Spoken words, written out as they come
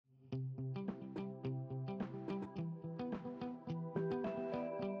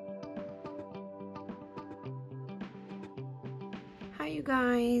Hi you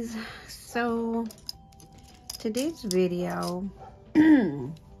guys. So today's video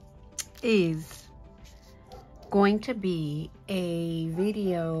is going to be a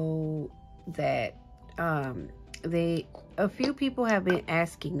video that a few people have been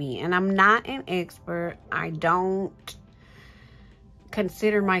asking me, and I'm not an expert. I don't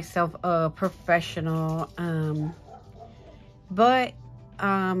consider myself a professional, but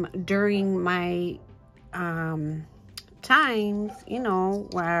during my times, you know,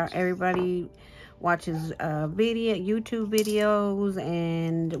 where everybody watches YouTube videos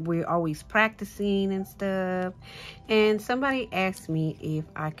and we're always practicing and stuff, and somebody asked me if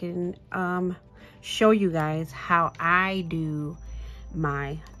I can show you guys how I do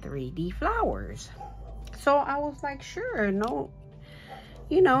my 3D flowers. So I was like, sure, no,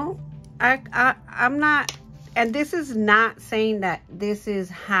 you know, I'm not, and this is not saying that this is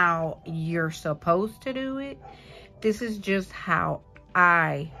how you're supposed to do it. This is just how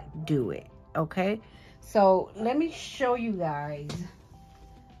I do it, okay? So let me show you guys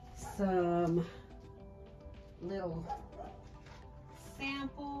some little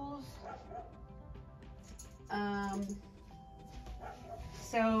samples.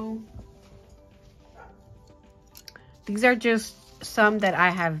 So these are just some that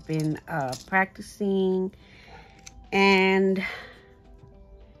I have been practicing, and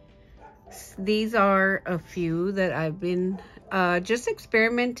these are a few that I've been just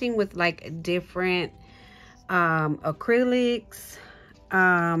experimenting with, like different acrylics,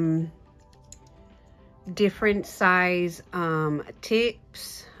 different size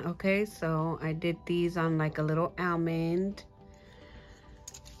tips. Okay, so I did these on like a little almond,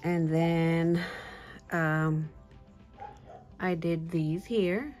 and then I did these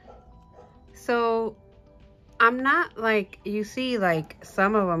here. So I'm not like, you see, like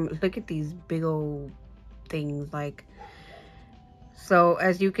some of them, look at these big old things, like, so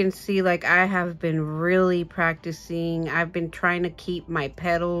as you can see, like I have been really practicing. I've been trying to keep my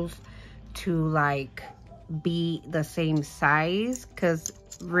petals to like be the same size, because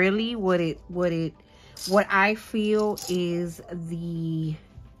really what I feel is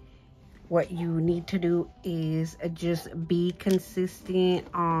what you need to do is just be consistent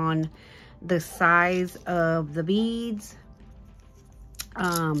on the size of the beads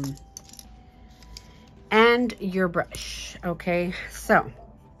and your brush. Okay, so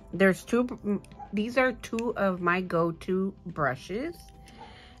these are two of my go-to brushes.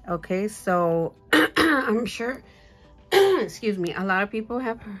 Okay, so I'm sure excuse me, a lot of people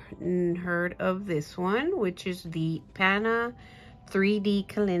have heard of this one, which is the Pana 3D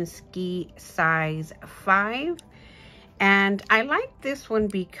Kolinsky size 5. And I like this one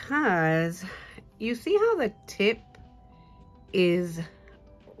because you see how the tip is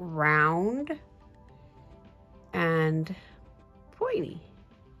round and pointy,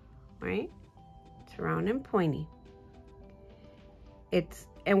 right? It's round and pointy.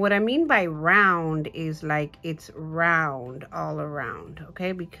 And what I mean by round is like it's round all around,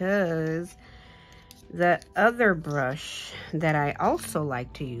 okay? Because the other brush that I also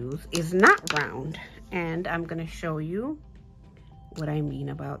like to use is not round. And I'm going to show you what I mean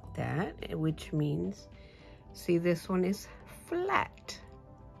about that, which means, see, this one is flat,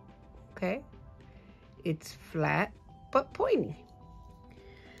 okay? It's flat but pointy.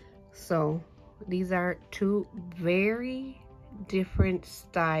 So these are two very different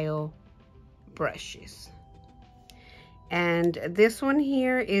style brushes. And this one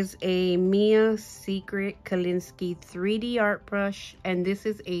here is a Mia Secret Kolinsky 3D art brush, and this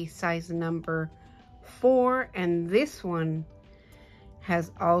is a size number 4, and this one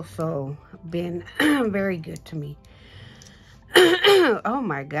has also been very good to me. Oh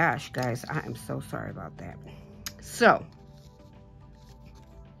my gosh, guys, I am so sorry about that. So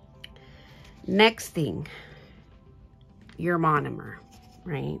next thing, your monomer,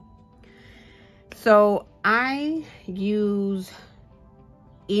 right? So I use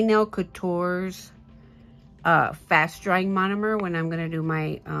Enel Couture's fast drying monomer when I'm gonna do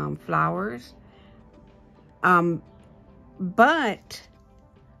my flowers. But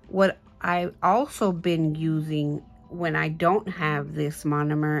what I've also been using when I don't have this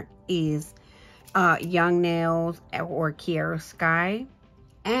monomer is Young Nails or Kiara Sky.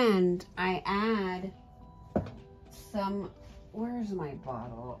 And I add some, where's my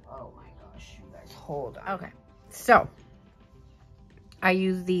bottle? Oh my gosh, you guys, hold on. Okay, so I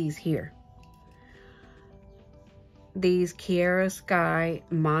use these here. These Kiara Sky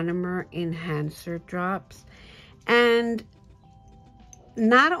Monomer Enhancer Drops. And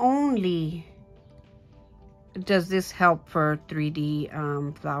not only does this help for 3D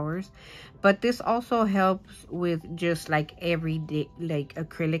flowers, but this also helps with just like everyday like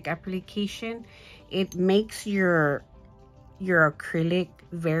acrylic application. It makes your acrylic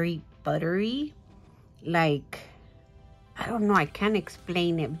very buttery. Like, I don't know, I can't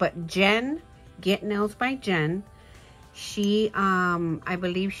explain it, but Jen, Get Nails by Jen, she I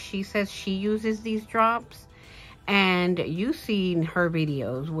believe she says she uses these drops, and you've seen her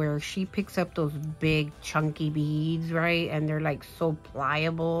videos where she picks up those big chunky beads, right? And they're like so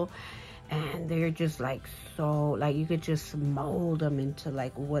pliable, and they're just like so, like you could just mold them into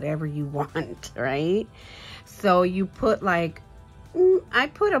like whatever you want, right? So you put like, I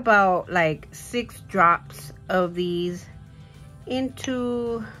put about like 6 drops of these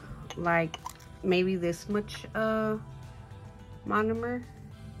into like maybe this much monomer.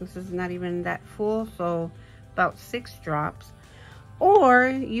 This is not even that full, so about 6 drops. Or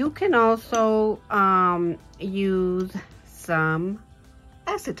you can also use some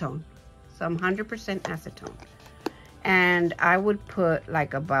acetone, some 100% acetone, and I would put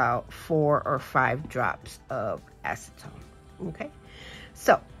like about 4 or 5 drops of acetone. Okay,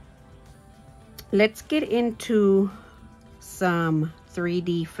 so let's get into some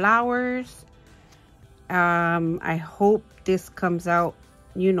 3D flowers. I hope this comes out,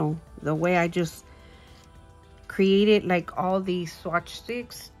 you know, the way I just created, like all these swatch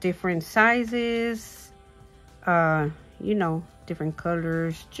sticks, different sizes, you know, different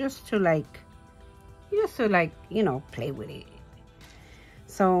colors, just to like, you know, play with it.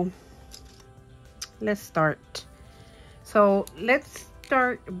 So let's start. So let's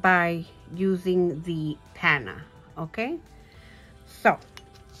start by using the Pana, okay? So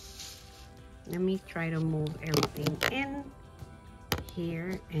let me try to move everything in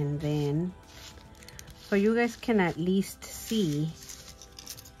here, and then so you guys can at least see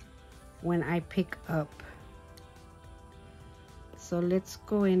when I pick up. So let's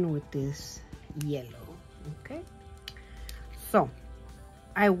go in with this yellow, okay? So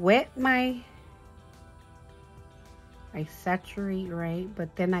I saturate, right?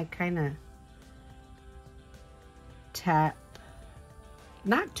 But then I kind of tap,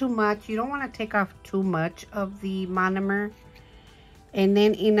 not too much. You don't want to take off too much of the monomer. And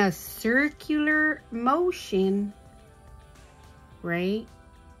then in a circular motion, right,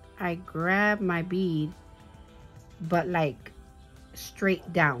 I grab my bead, but like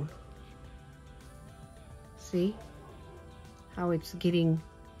straight down. See how it's getting,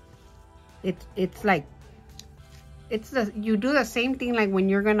 it's like, you do the same thing like when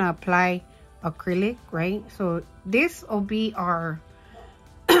you're gonna apply acrylic, right? So this will be our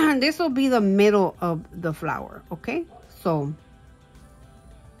this will be the middle of the flower, okay? So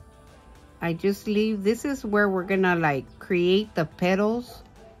I just leave, this is where we're gonna like create the petals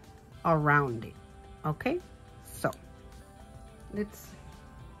around it, okay? So let's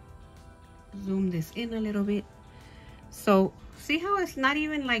zoom this in a little bit. So see how it's not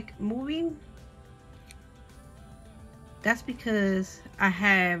even like moving? That's because I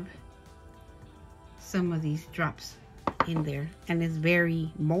have some of these drops in there, and it's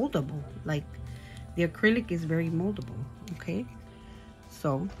very moldable. Like the acrylic is very moldable, okay?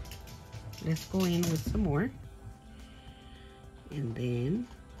 So let's go in with some more, and then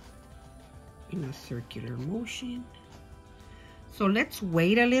in a circular motion. So let's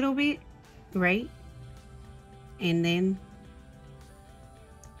wait a little bit, right? And then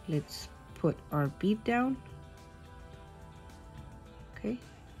let's put our bead down. Okay,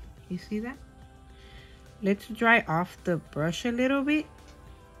 you see that? Let's dry off the brush a little bit,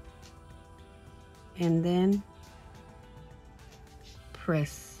 and then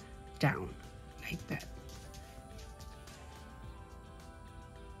press down like that.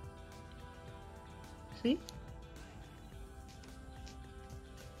 See?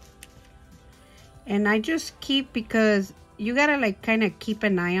 And I just keep, because you gotta like kind of keep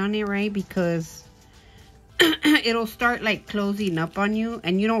an eye on it, right? Because it'll start like closing up on you,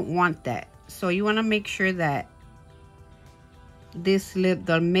 and you don't want that. So you want to make sure that this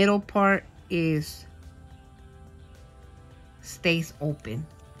the middle part stays open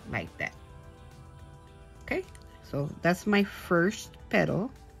like that. Okay, so that's my first petal.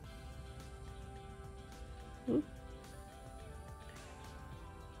 Ooh.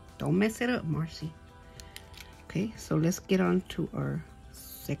 Don't mess it up, Marcy. Okay, so let's get on to our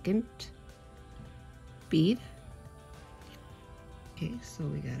second bead. Okay, so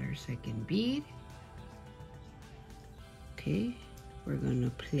we got our second bead. Okay, we're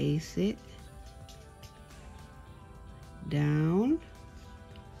gonna place it down.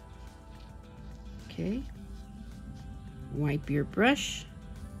 Okay, wipe your brush.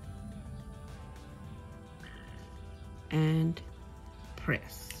 and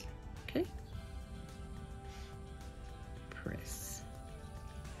press. Okay, press.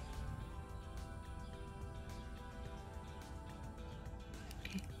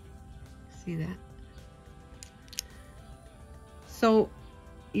 Okay, see that? So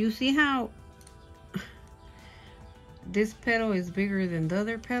you see how this petal is bigger than the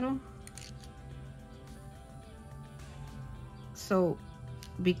other petal? So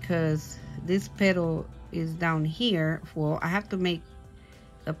because this petal is down here, well, I have to make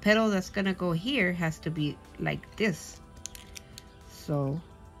the petal that's gonna go here has to be like this. So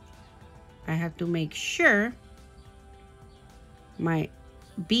I have to make sure my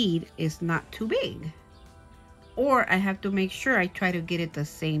bead is not too big, or I have to make sure I try to get it the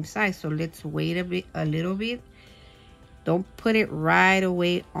same size. So let's wait a little bit. Don't put it right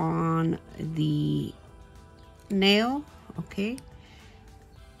away on the nail, okay?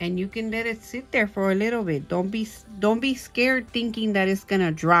 And you can let it sit there for a little bit. Don't be scared thinking that it's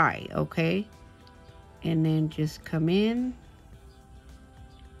gonna dry, okay? And then just come in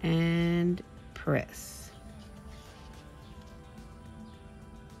and press.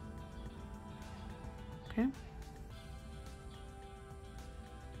 Okay.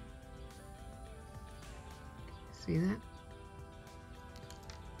 See that?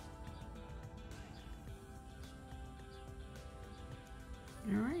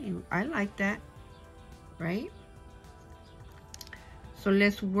 All right, I like that, right? So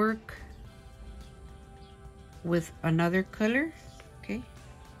let's work with another color, okay?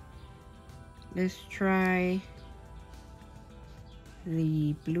 Let's try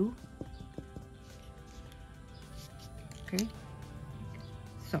the blue. Okay,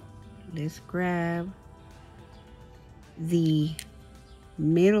 so let's grab the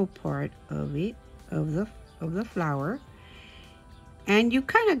middle part of it, of the flower, and you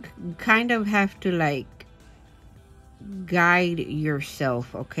kind of have to like guide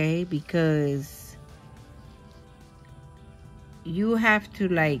yourself, okay? Because you have to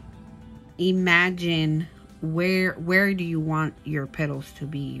like imagine where do you want your petals to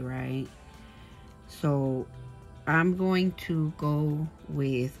be, right? So I'm going to go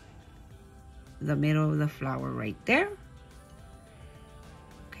with the middle of the flower right there.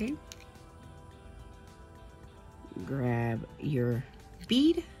 Okay, grab your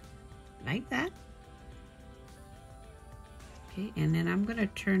bead like that. Okay, and then I'm gonna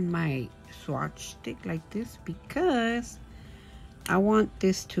turn my swatch stick like this because I want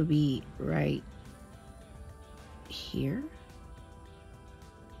this to be right here.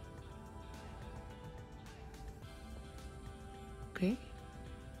 Okay,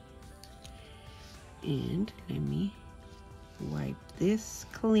 and let me wipe this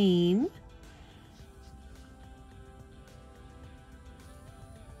clean.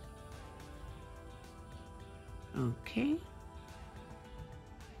 Okay,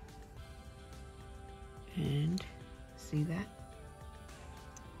 and see that?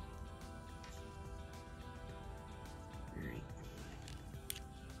 All right.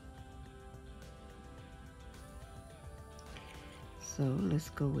 So let's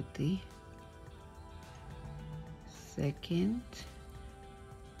go with the second.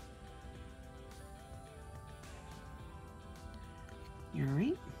 All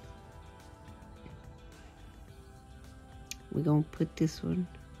right. We're gonna put this one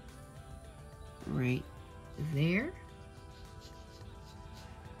right there.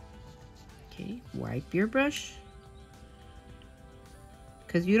 Okay, wipe your brush,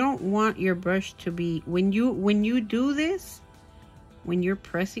 because you don't want your brush to be, when you do this, when you're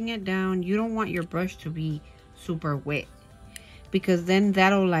pressing it down, you don't want your brush to be super wet, because then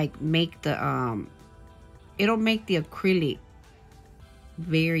that'll like make the it'll make the acrylic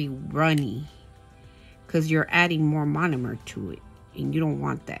very runny, because you're adding more monomer to it, and you don't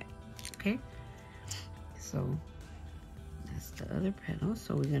want that. Okay, so that's the other petal.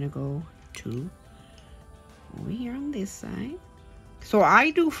 So we're gonna go to over here on this side. So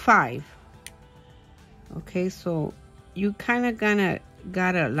I do 5. Okay, so you kind of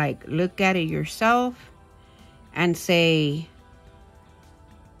gotta like look at it yourself and say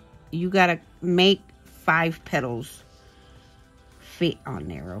you gotta make 5 petals fit on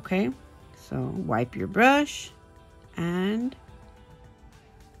there. Okay, so wipe your brush and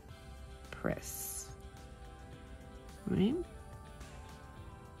press. Right,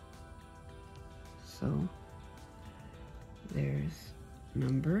 so there's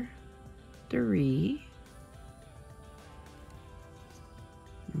number 3.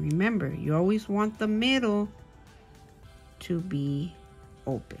 Remember, you always want the middle to be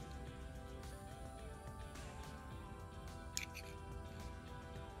open.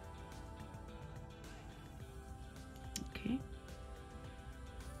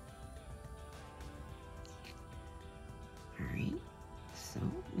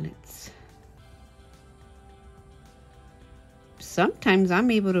 sometimes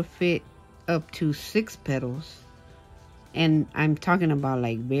I'm able to fit up to 6 petals. And I'm talking about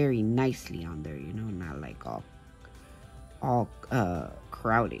like very nicely on there, you know, not like all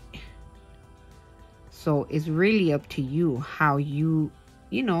crowded. So it's really up to you how you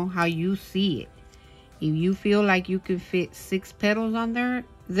know, how you see it. If you feel like you can fit 6 petals on there,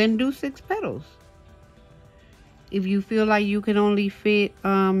 then do 6 petals. If you feel like you can only fit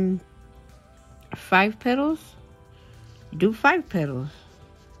 5 petals, do 5 petals.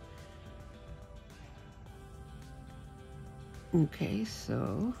 Okay,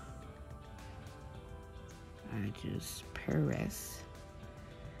 so I just press,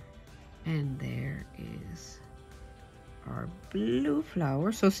 and there is our blue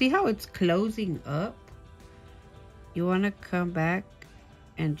flower. So see how it's closing up? You want to come back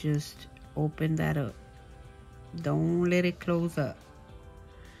and just open that up. Don't let it close up.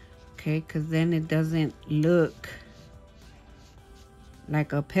 Okay, because then it doesn't look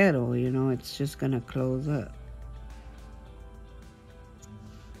like a petal, you know, it's just going to close up.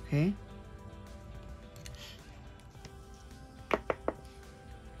 Okay.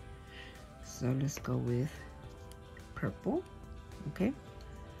 So let's go with purple. Okay.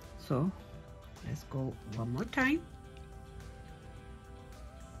 So let's go one more time.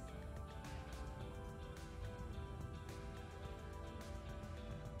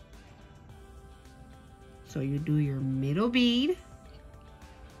 So you do your middle bead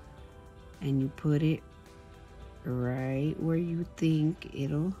and you put it right where you think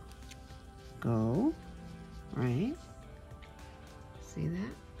it'll go, right? See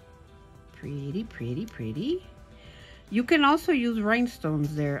that? Pretty, pretty, pretty. You can also use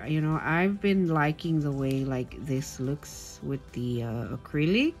rhinestones there. You know, I've been liking the way like this looks with the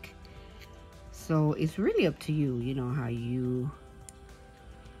acrylic. So it's really up to you, you know, how you,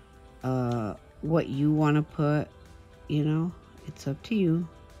 what you want to put, you know, it's up to you.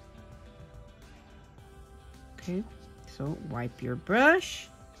 Okay, so wipe your brush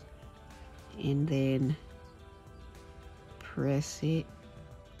and then press it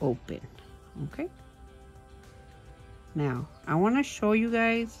open. Okay, now I want to show you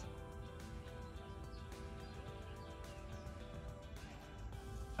guys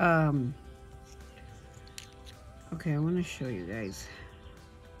okay, I want to show you guys.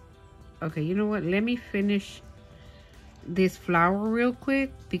 Okay, you know what, let me finish this flower real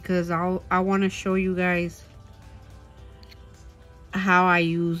quick because I want to show you guys how I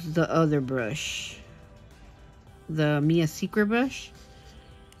use the other brush, the Mia Secret brush.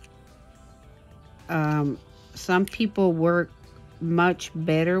 Some people work much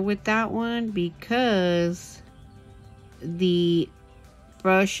better with that one because the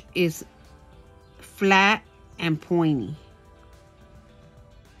brush is flat and pointy.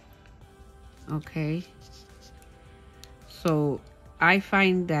 Okay, so I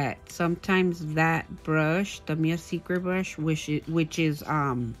find that sometimes that brush, the Mia Secret brush, which is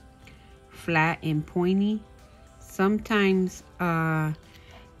flat and pointy, sometimes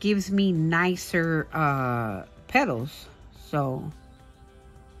gives me nicer petals. So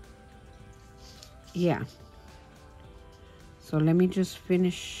yeah, so let me just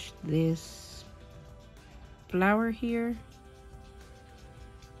finish this flower here.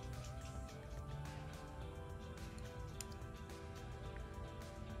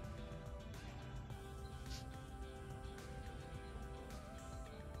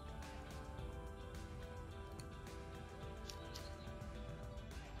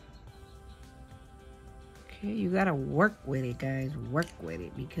 Okay, you gotta work with it, guys. Work with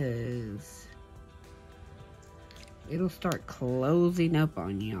it because it'll start closing up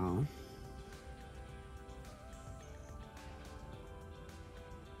on y'all.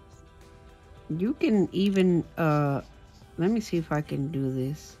 You can even, let me see if I can do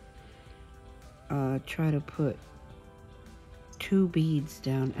this. Try to put 2 beads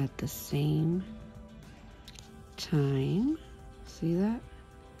down at the same time. See that?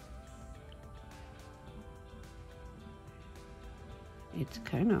 It's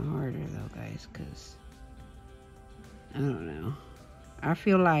kind of harder though, guys, because I don't know. I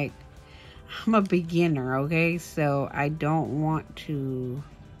feel like I'm a beginner, okay? So I don't want to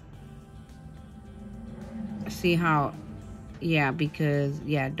see how, yeah, because,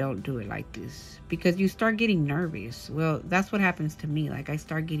 yeah, don't do it like this. Because you start getting nervous. Well, that's what happens to me. Like, I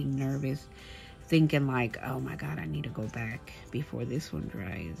start getting nervous, thinking like, oh my God, I need to go back before this one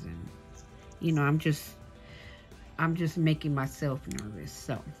dries. And, you know, I'm just making myself nervous.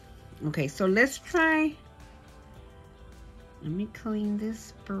 So, okay, so let's try. Let me clean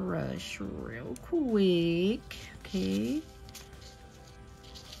this brush real quick. Okay.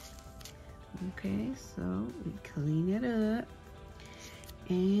 Okay, so we clean it up.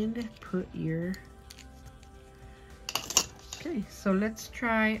 and put your... Okay, so let's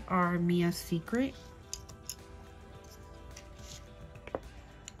try our Mia Secret.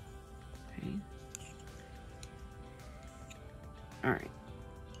 Okay. All right.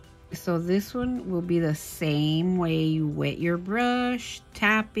 So this one will be the same way. You wet your brush,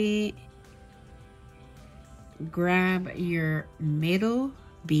 tap it, grab your middle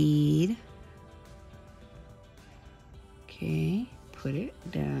bead. Okay, put it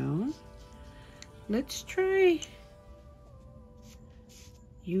down. Let's try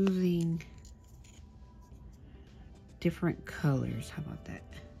using different colors. How about that?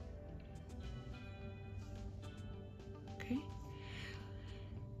 Okay.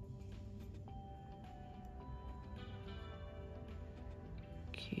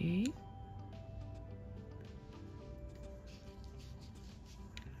 Okay.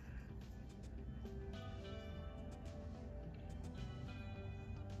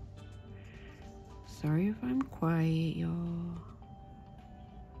 Sorry if I'm quiet, y'all.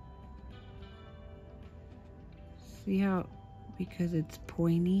 See how, because it's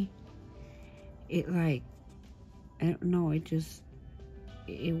pointy, it like, I don't know, it just,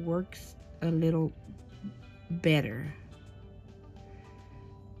 it works a little better.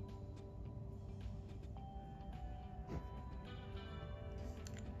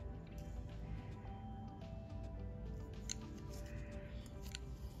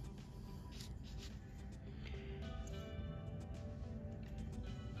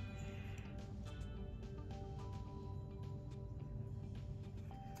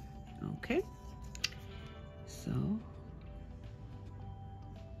 Okay, so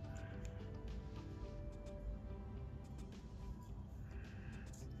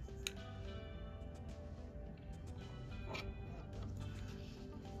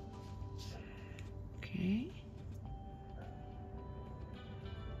okay.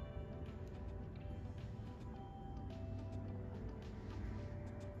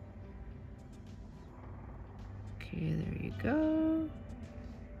 Okay, there you go.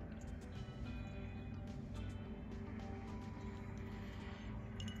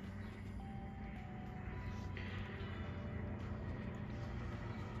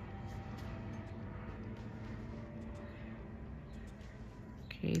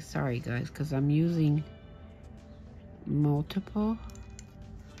 Okay, sorry guys, because I'm using multiple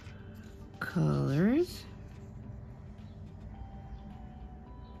colors.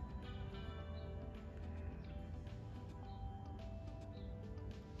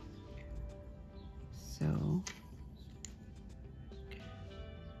 So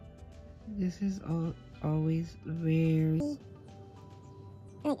this is always very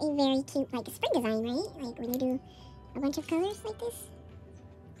like a very cute like spring design, right? Like when you do a bunch of colors like this.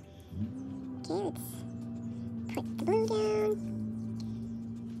 Okay, let's put the blue down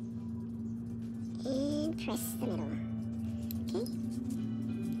and press the middle. Okay.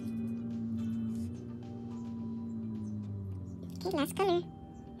 Okay, last color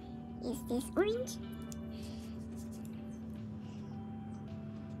is this orange.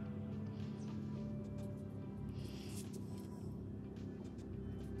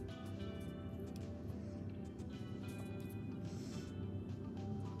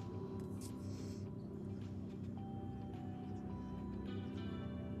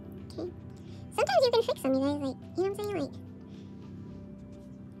 Okay. Sometimes you can fix them, you guys, like, you know what I'm saying? Like,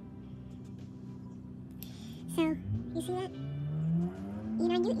 so, you see that? You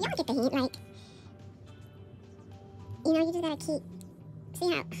know, y'all get the hint, like, you know, you just gotta keep, see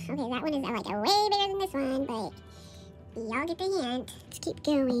how, okay, that one is, like, way bigger than this one, but y'all get the hint. Let's keep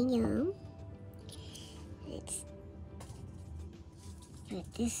going, y'all. Let's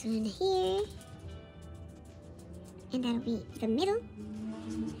put this one here, and that'll be the middle.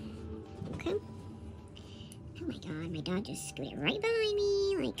 Okay. Oh my god, my dog just scooted right behind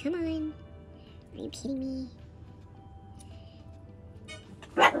me. Like, come on. Are you kidding me?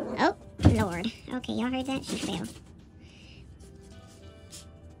 Oh, Lord. Okay, y'all heard that? She fell.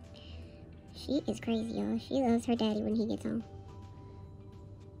 She is crazy, y'all. She loves her daddy when he gets home.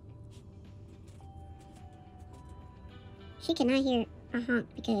 She cannot hear a honk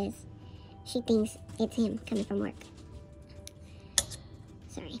because she thinks it's him coming from work.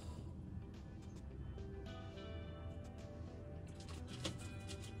 Sorry.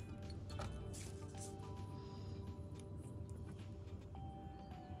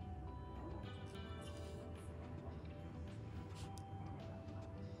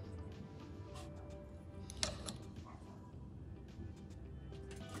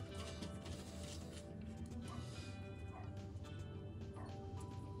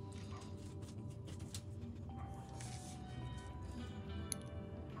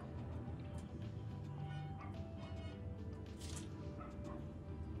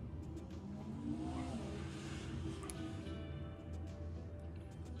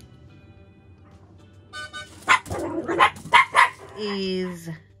 is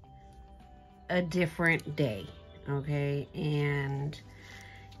a different day, okay? And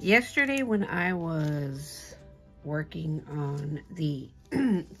yesterday when I was working on the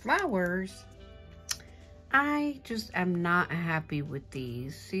flowers, I just am not happy with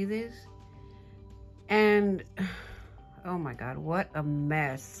these. See this? And oh my God, what a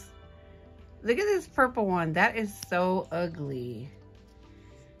mess. Look at this purple one. That is so ugly.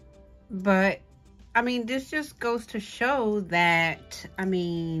 But I mean, this just goes to show that, I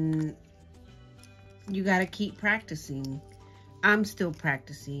mean, you got to keep practicing. I'm still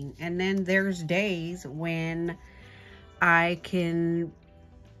practicing. And then there's days when I can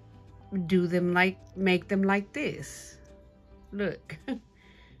do them like, make them like this. Look,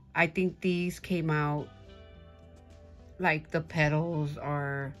 I think these came out like the petals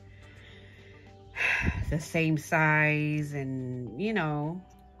are the same size, and you know,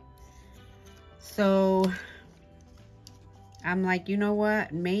 so I'm like, you know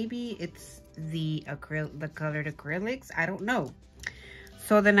what? Maybe it's the colored acrylics. I don't know.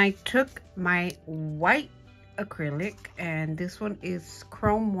 So then I took my white acrylic, and this one is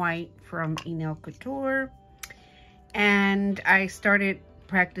Chrome White from Enel Couture, and I started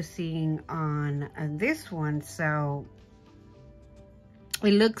practicing on this one. So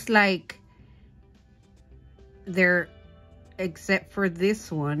it looks like they're, except for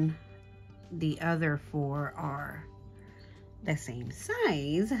this one, the other four are the same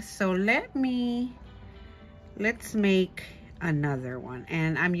size. So let's make another one,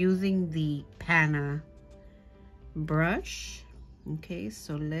 and I'm using the Pana brush. Okay,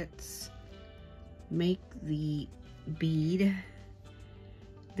 so let's make the bead.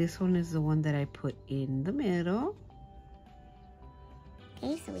 This one is the one that I put in the middle.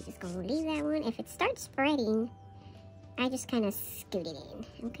 Okay, so we're just gonna leave that one. If it starts spreading, I just kind of scoot it in,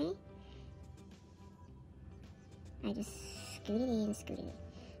 okay? I just scoot it in, scoot it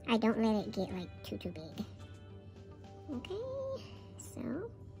in. I don't let it get like too big. Okay, so.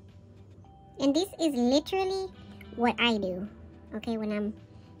 And this is literally what I do, okay? What I'm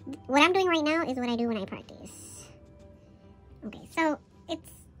doing right now is what I do when I practice. Okay, so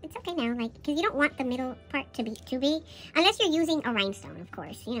it's okay now, like, because you don't want the middle part to be too big, unless you're using a rhinestone, of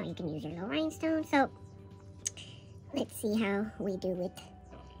course. You know, you can use your little rhinestone. So let's see how we do with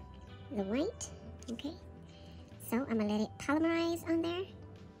the white. Okay, so I'm gonna let it polymerize on there.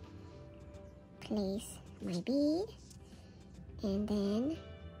 Place my bead, and then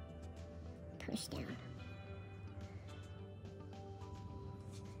push down.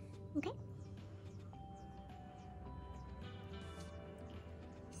 Okay.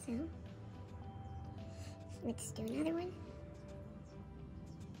 So let's do another one.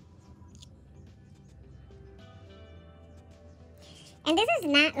 And this is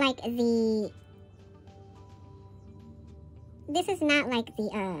not like the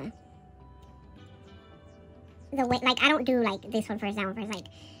way, like, I don't do like this one, for example. Like,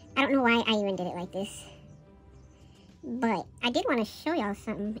 I don't know why I even did it like this, but I did want to show y'all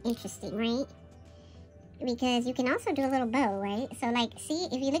something interesting, right? Because you can also do a little bow, right? So, like, see,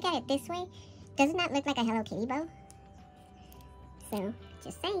 if you look at it this way, doesn't that look like a Hello Kitty bow? So,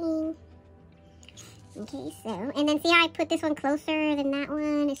 just saying. Okay, so, and then see how I put this one closer than that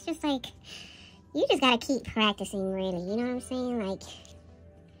one? It's just like, you just gotta keep practicing, really. You know what I'm saying? Like,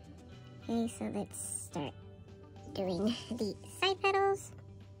 okay, so let's start doing the side petals.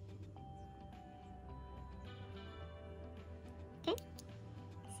 Okay,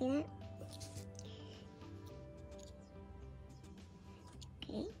 see that?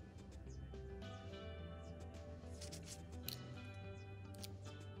 Okay.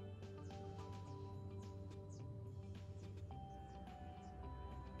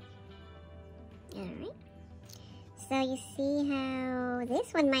 Alright. So you see how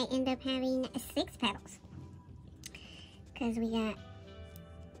this one might end up having 6 petals, because we got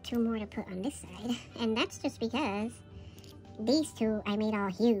 2 more to put on this side. And that's just because these 2 I made all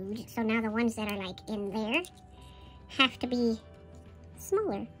huge. So now the ones that are like in there have to be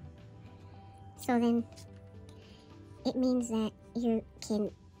smaller. So then it means that you can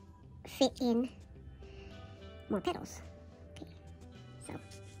fit in more petals. Okay, so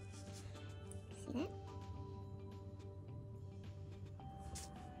see that?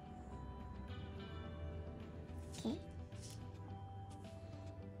 Okay.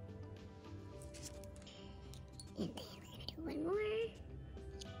 And then we're gonna do one more.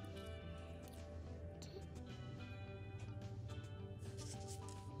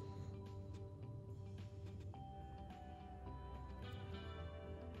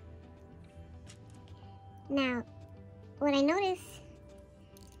 Now, what I notice,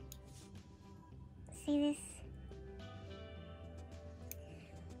 see this?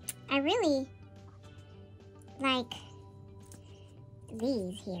 I really like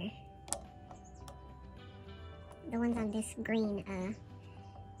these here. The ones on this green,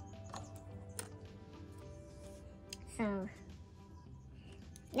 so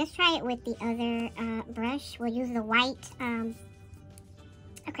let's try it with the other brush. We'll use the white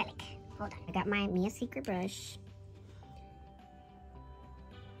acrylic. Hold on. I got my Mia Secret brush.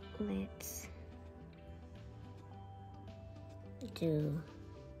 Let's do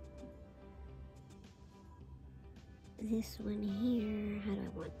this one here. How do I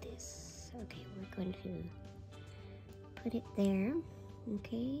want this? Okay, we're going to put it there.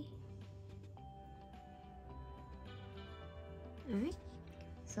 Okay. Alright.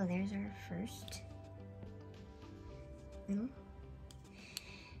 So there's our first little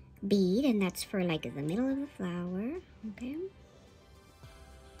bead, and that's for like the middle of the flower. Okay.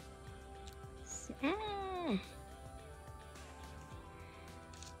 So,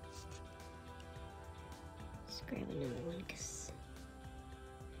 let's grab another one because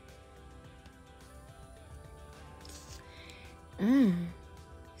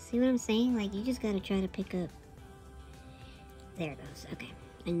see what I'm saying? Like, you just gotta try to pick up. There it goes. Okay.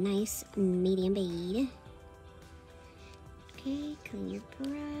 A nice medium bead. Okay, clean your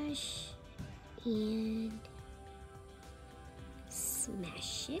brush and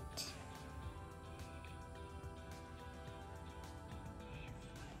smash it.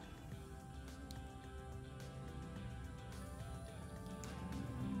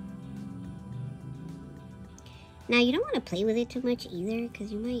 Now, you don't want to play with it too much either,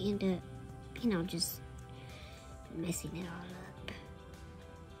 because you might end up, you know, just messing it all up.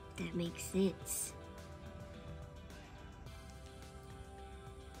 That makes sense.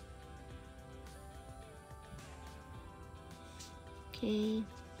 Okay.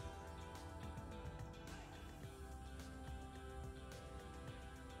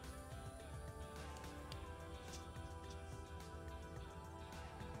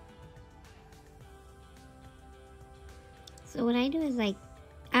 So what I do is, like,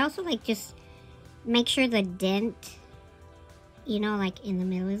 I also like just make sure the dent, you know, like in the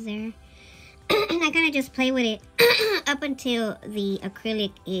middle is there. And I kind of just play with it up until the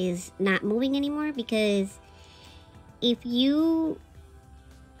acrylic is not moving anymore, because if you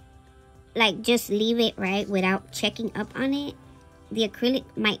like just leave it right without checking up on it, the acrylic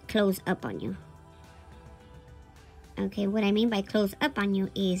might close up on you. Okay, what I mean by close up on you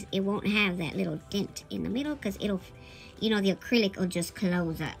is it won't have that little dent in the middle, because it'll, you know, the acrylic will just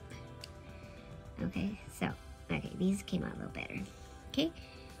close up. Okay, so, okay, these came out a little better. Okay.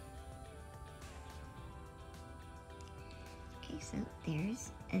 Okay, so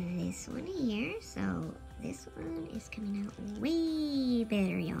there's this one here. So this one is coming out way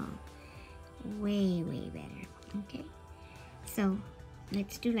better, y'all. Way, way better. Okay. So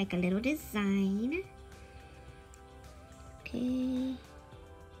let's do like a little design. Okay.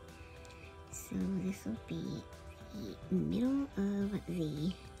 So this will be the middle of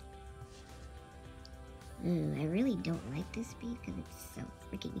the... Ooh, I really don't like this bead because it's so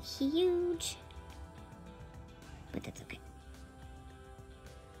freaking huge. But that's okay.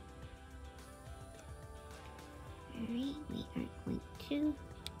 Alright, we are going to...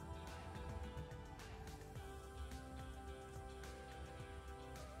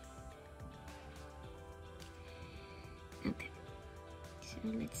 Okay. So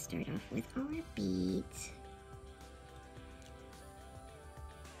let's start off with our beads.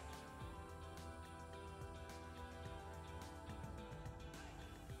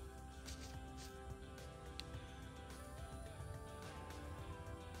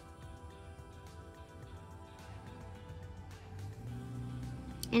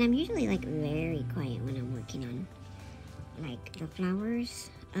 And I'm usually like very quiet when I'm working on like the flowers,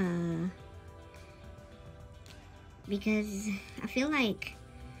 because I feel like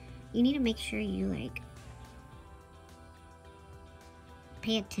you need to make sure you like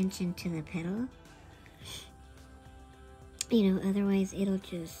pay attention to the petal, you know, otherwise it'll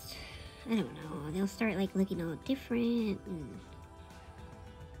just, I don't know, they'll start like looking all different and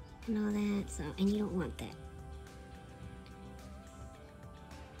all that, so, and you don't want that.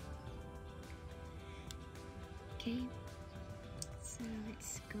 Okay, so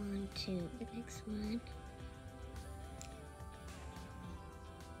let's go on to the next one.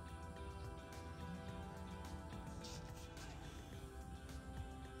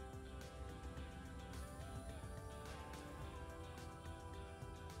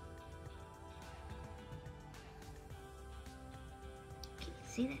 Okay,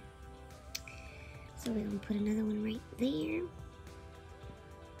 see that? So we're gonna put another one right there.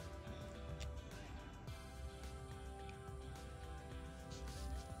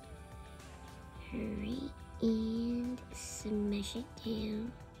 Alright, and smash it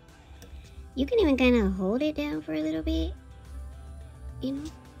down. You can even kind of hold it down for a little bit, you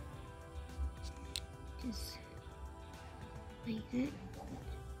know, just like that.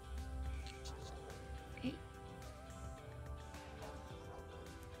 Okay.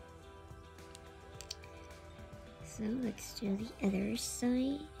 So let's do the other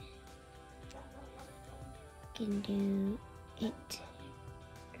side. Can do it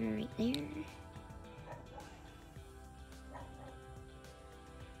right there.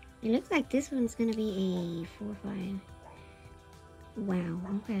 It looks like this one's gonna be a 4-5. Wow,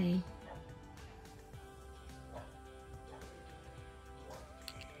 okay.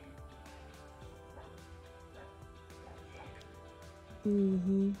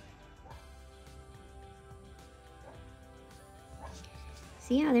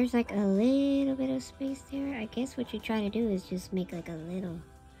 See how there's like a little bit of space there? I guess what you try to do is just make like a little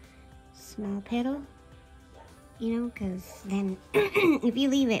small petal. You know, because then if you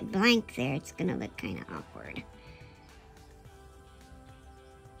leave it blank there, it's gonna look kind of awkward.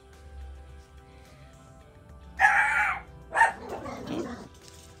 Okay.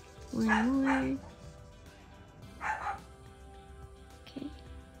 One more. Okay.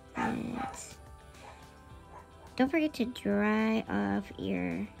 Let's... Don't forget to dry off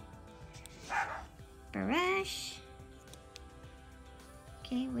your brush.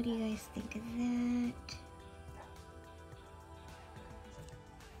 Okay, what do you guys think of that?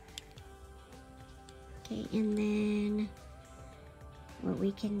 Okay, and then what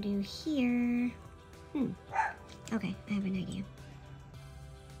we can do here... Okay, I have an idea.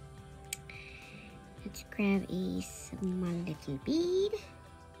 Let's grab a small little bead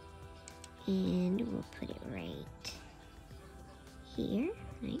and we'll put it right here,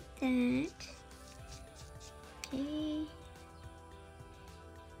 like that. Okay.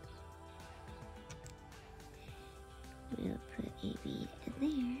 We'll put a bead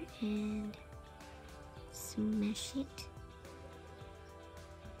there and smash it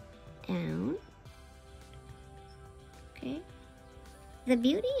down. Okay. The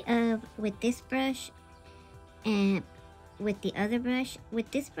beauty of with this brush and with the other brush, with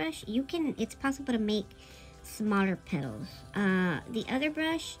this brush it's possible to make smaller petals. The other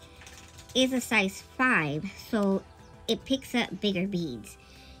brush is a size 5, so it picks up bigger beads.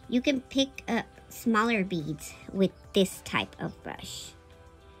 You can pick up smaller beads with this type of brush.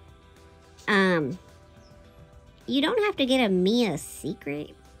 You don't have to get a Mia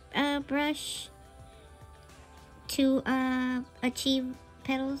Secret brush to achieve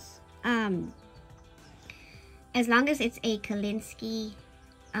petals. As long as it's a Kolinsky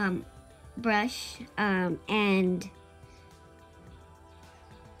brush, and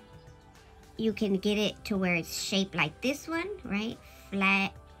you can get it to where it's shaped like this one, right?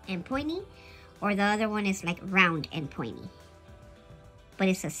 Flat and pointy. Or the other one is like round and pointy. But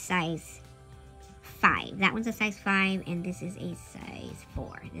it's a size 5. That one's a size 5 and this is a size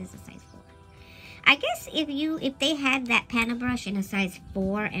 4. This is a size 4. I guess if they had that panna brush in a size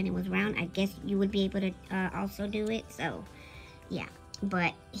 4 and it was round, I guess you would be able to also do it. So, yeah.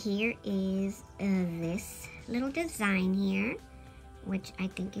 But here is this little design here, which I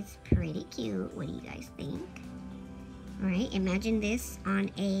think is pretty cute. What do you guys think? Alright, imagine this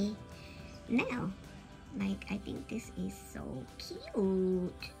on a nail. Like, I think this is so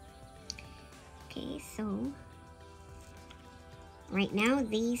cute. Okay, so right now,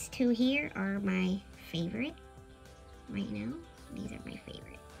 these two here are my favorite. Right now, these are my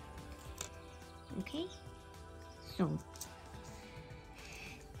favorite. Okay, so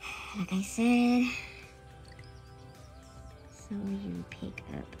like I said, so you pick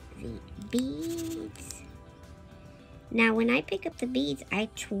up the beads. Now, when I pick up the beads, I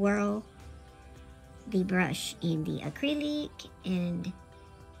twirl the brush in the acrylic and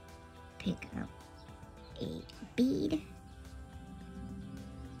pick up a bead.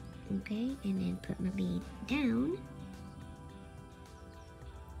 Okay, and then put my bead down.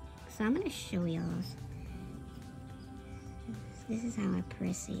 So I'm going to show y'all. This is how I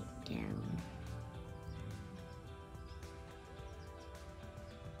press it down.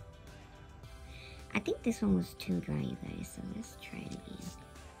 I think this one was too dry, you guys, so let's try it again.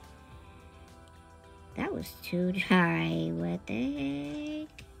 That was too dry. What the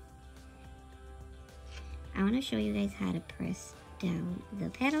heck? I want to show you guys how to press down the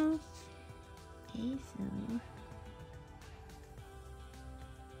petal. Okay, so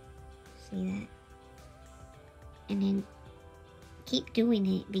see that? And then keep doing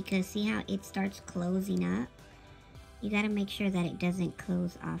it, because see how it starts closing up? You got to make sure that it doesn't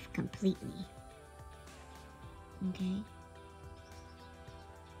close off completely. Okay?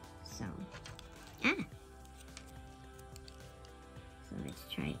 So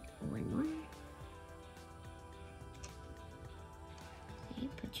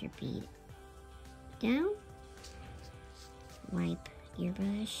your bead down, wipe your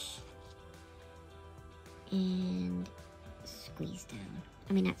brush, and squeeze down.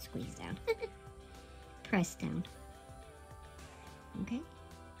 I mean, not squeeze down, press down. Okay?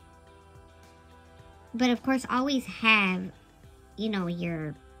 But of course, always have, you know,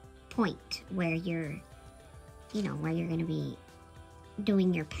 your point where you're, you know, where you're going to be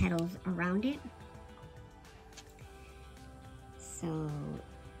doing your petals around it. So,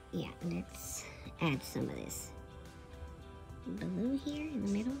 yeah, let's add some of this blue here in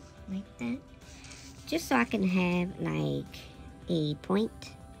the middle, like that. Just so I can have, like, a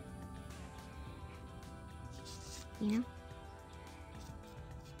point, you know?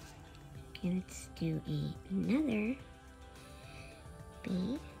 Okay, let's do another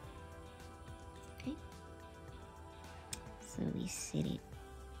bead. Okay. So we sit it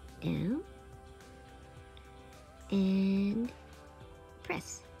down and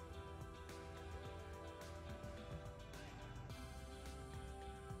press.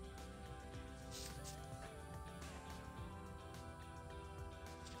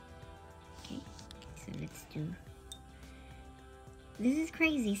 Okay, so let's do. This is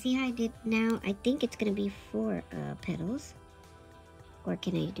crazy. See how I did now? I think it's gonna be 4 petals. Or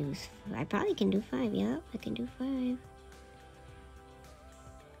can I do? I probably can do 5. Yep, I can do 5.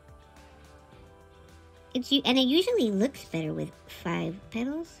 And it usually looks better with 5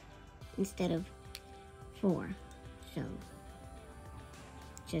 petals instead of 4. So,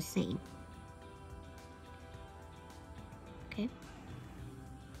 just saying. Okay.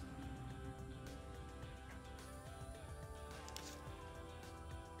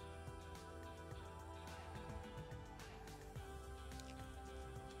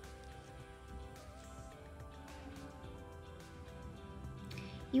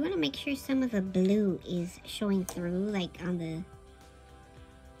 You want to make sure some of the blue is showing through, like on the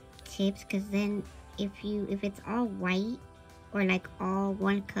tips, because then if it's all white or like all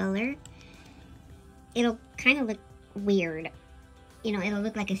one color, it'll kind of look weird. You know, it'll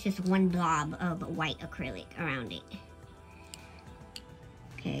look like it's just one blob of white acrylic around it.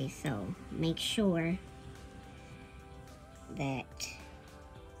 Okay, so make sure that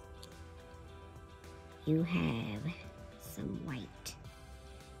you have some white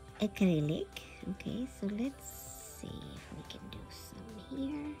acrylic. Okay, so let's see if we can do some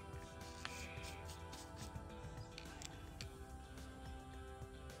here.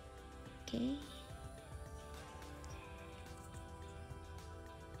 Okay.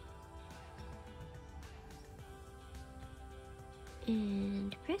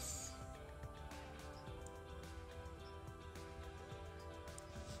 And press.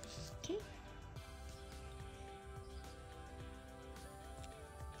 Okay.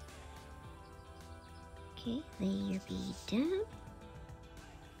 Okay, lay your bead down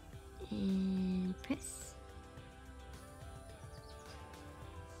and press.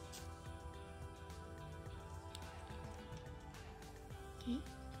 Okay.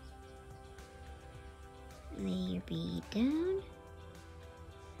 Lay your bead down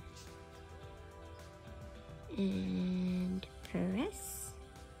and press.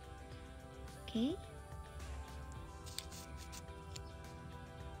 Okay.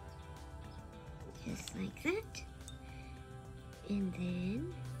 Just like that. And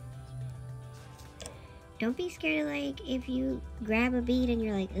then don't be scared of, like, if you grab a bead and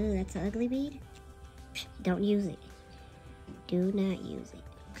you're like, oh, that's an ugly bead. Don't use it. Do not use it.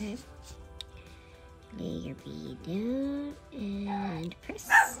 Okay. Lay your bead down and press.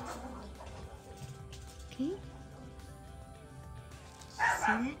 Okay. See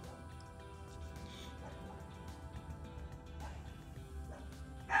that?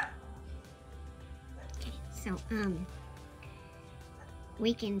 Okay, so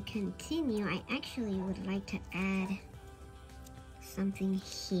we can continue. I actually would like to add something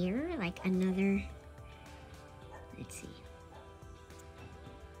here, like another, let's see.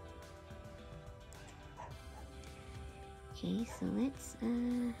 Okay, so let's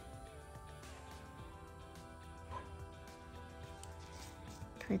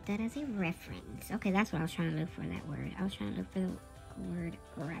put that as a reference. Okay, that's what I was trying to look for, that word. I was trying to look for the word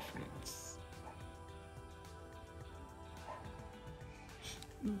reference.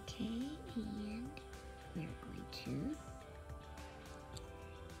 Okay, and we're going to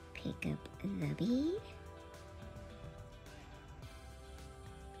pick up the bead.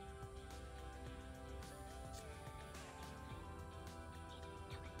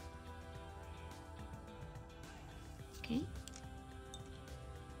 Okay.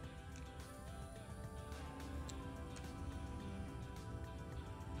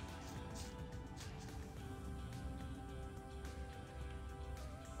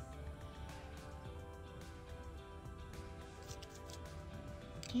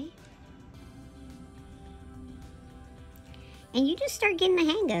 Okay. And you just start getting the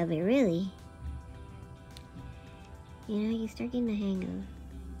hang of it, really. You know, you start getting the hang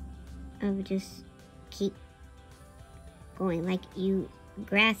of just keep going. Like, you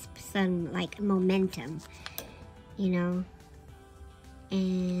grasp some, like, momentum, you know?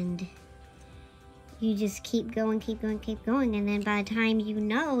 And you just keep going, keep going, keep going. And then by the time you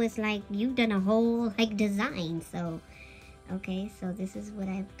know, it's like you've done a whole, like, design. So, okay, so this is what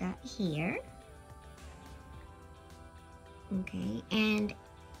I've got here. Okay, and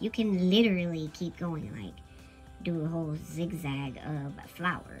you can literally keep going, like, do a whole zigzag of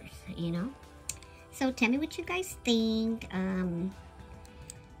flowers, you know? So tell me what you guys think.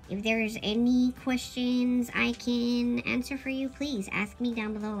 If there's any questions I can answer for you, please ask me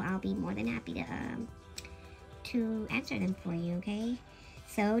down below. I'll be more than happy to answer them for you, okay?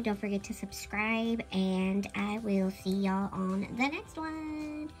 So don't forget to subscribe, and I will see y'all on the next one.